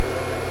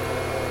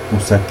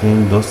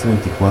Usaken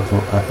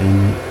 2:34 AM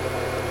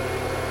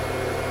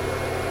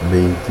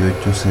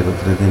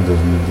 2803 del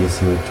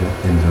 2018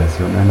 en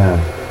relación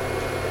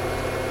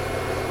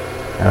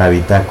a la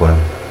bitácora,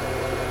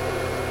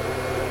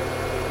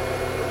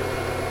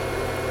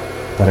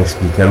 para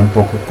explicar un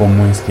poco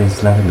cómo es que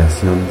es la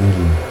relación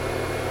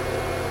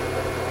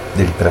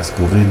del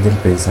transcurrir del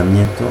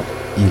pensamiento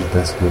y el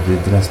transcurrir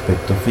del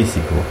aspecto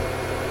físico,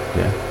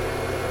 ¿ya?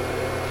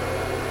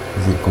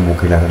 Es decir, como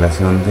que la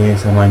relación de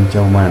esa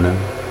mancha humana,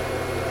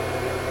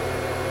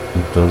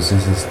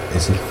 entonces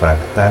es el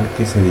fractal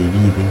que se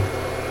divide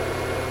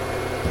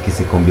y que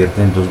se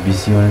convierte en dos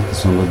visiones, que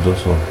son los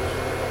dos ojos.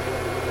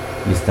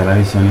 Y está la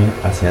visión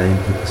hacia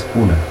adentro, que es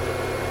una,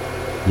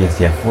 y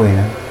hacia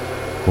afuera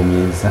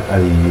comienza a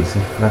dividirse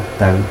el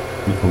fractal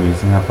y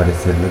comienzan a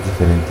aparecer las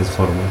diferentes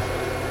formas,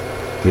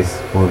 que es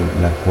por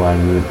la cual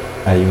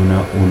hay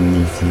una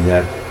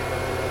unicidad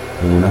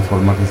en una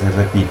forma que se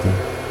repite,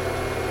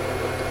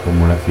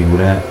 como la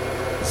figura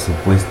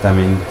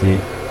supuestamente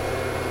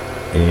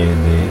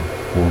de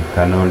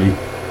Vulcanoli,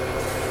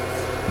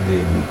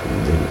 de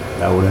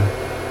Laura,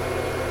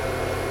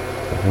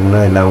 la figura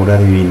de Laura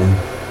divina.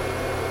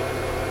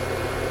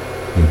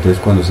 Entonces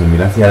cuando se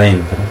mira hacia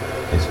adentro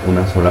es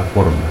una sola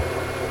forma,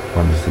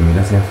 cuando se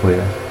mira hacia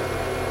afuera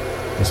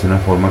es una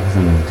forma que se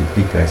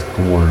multiplica, es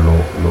como lo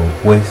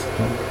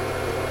opuesto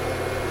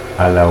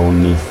a la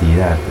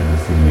unicidad, es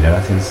decir, mirar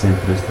hacia el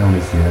centro es la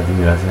unicidad y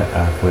mirar hacia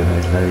afuera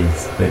es la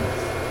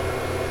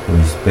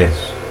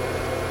disperso.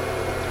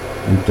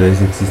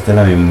 Entonces existe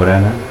la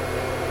membrana,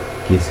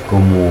 que es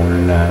como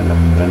la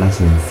membrana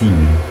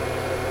sensible,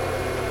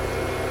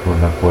 por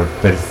la cual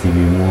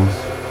percibimos,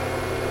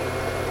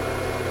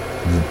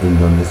 en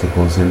donde se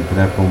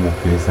concentra como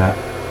que esa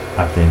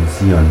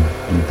atención.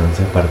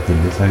 Entonces a partir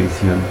de esa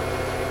visión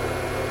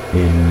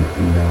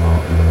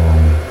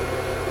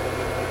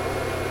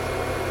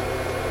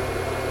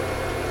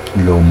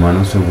lo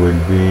humano se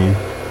vuelve,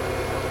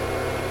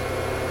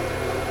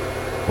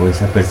 o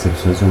esa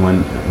percepción se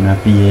vuelve una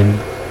piel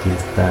que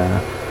está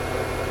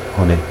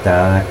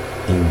conectada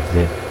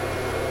entre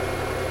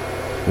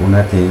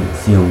una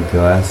tensión que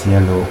va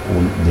hacia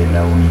de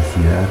la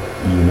unicidad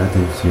y una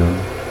tensión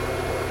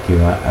que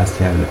va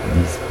hacia la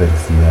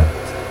dispersidad.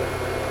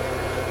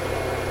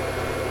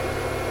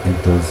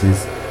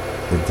 Entonces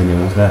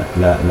tenemos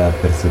la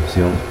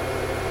percepción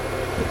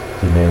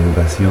de la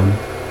educación,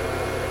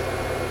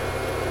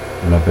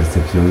 la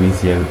percepción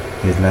inicial,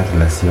 que es la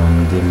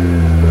relación de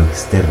lo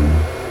externo,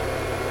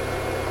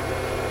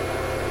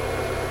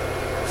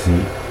 ¿sí?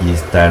 Y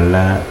está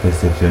la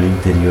percepción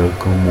interior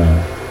como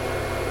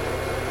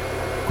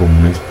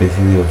una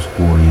especie de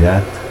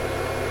oscuridad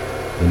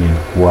en el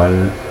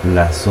cual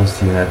la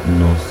sociedad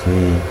no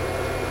se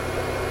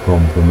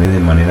compromete de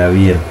manera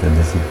abierta, es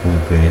decir, como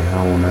que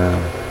deja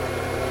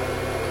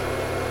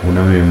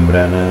una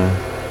membrana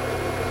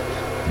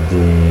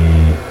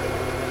de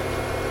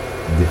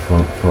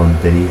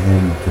fronteriza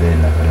entre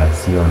la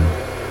relación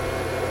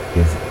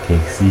que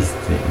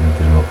existe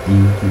entre lo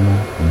íntimo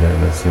y la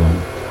relación,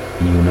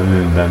 y una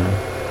membrana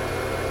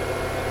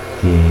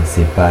que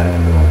separa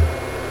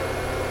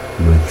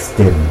lo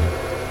externo.